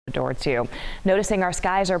or two. Noticing our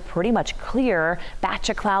skies are pretty much clear. Batch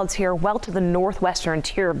of clouds here well to the northwestern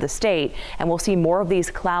tier of the state, and we'll see more of these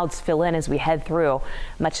clouds fill in as we head through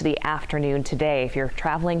much of the afternoon today. If you're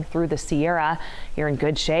traveling through the Sierra, you're in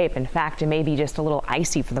good shape. In fact, it may be just a little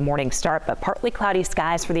icy for the morning start, but partly cloudy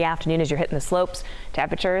skies for the afternoon as you're hitting the slopes.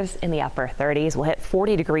 Temperatures in the upper 30s. We'll hit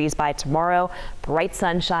 40 degrees by tomorrow. Bright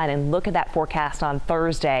sunshine, and look at that forecast on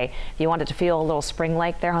Thursday. If you want it to feel a little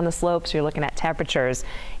spring-like there on the slopes, you're looking at temperatures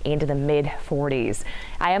into the mid 40s.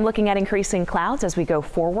 I am looking at increasing clouds as we go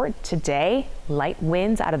forward today. Light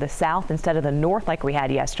winds out of the south instead of the north like we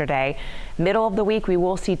had yesterday. Middle of the week, we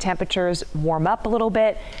will see temperatures warm up a little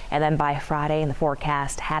bit, and then by Friday in the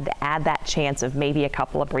forecast had to add that chance of maybe a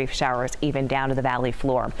couple of brief showers even down to the valley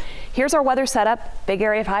floor. Here's our weather setup. Big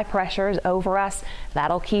area of high pressures over us.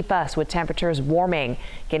 That'll keep us with temperatures warming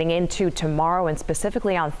getting into tomorrow, and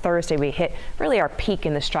specifically on Thursday we hit really our peak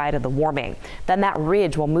in the stride of the warming. Then that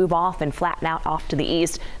ridge will move off and flatten out off to the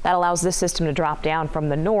east. That allows this system to drop down from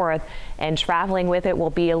the north, and traveling with it will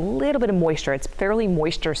be a little bit of moisture. It's fairly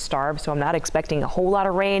moisture starved, so I'm not expecting a whole lot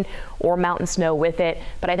of rain or mountain snow with it,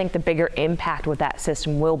 but I think the bigger impact with that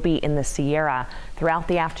system will be in the Sierra throughout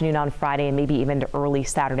the afternoon on Friday and maybe even to early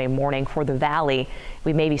Saturday morning. For the valley,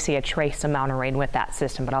 we maybe see a trace amount of rain with that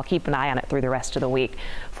system, but I'll keep an eye on it through the rest of the week.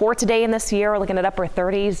 For today in the Sierra, looking at upper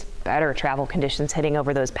 30s, better travel conditions heading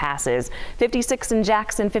over those passes. 56 in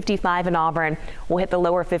Jackson, 55 in Auburn. We'll hit the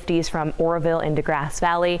lower 50s from Oroville into Grass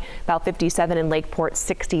Valley, about 57 in Lakeport,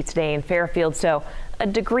 60 today in Fairfield. So a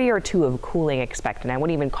degree or two of cooling expected. I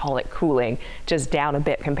wouldn't even call it cooling, just down a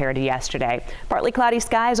bit compared to yesterday. Partly cloudy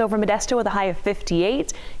skies over Modesto with a high of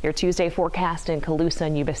 58. Your Tuesday forecast in Colusa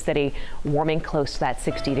and Yuba City warming close to that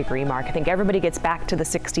 60-degree mark. I think everybody gets back to the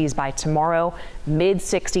 60s by tomorrow. Mid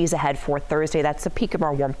 60s ahead for Thursday. That's the peak of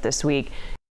our warmth this week.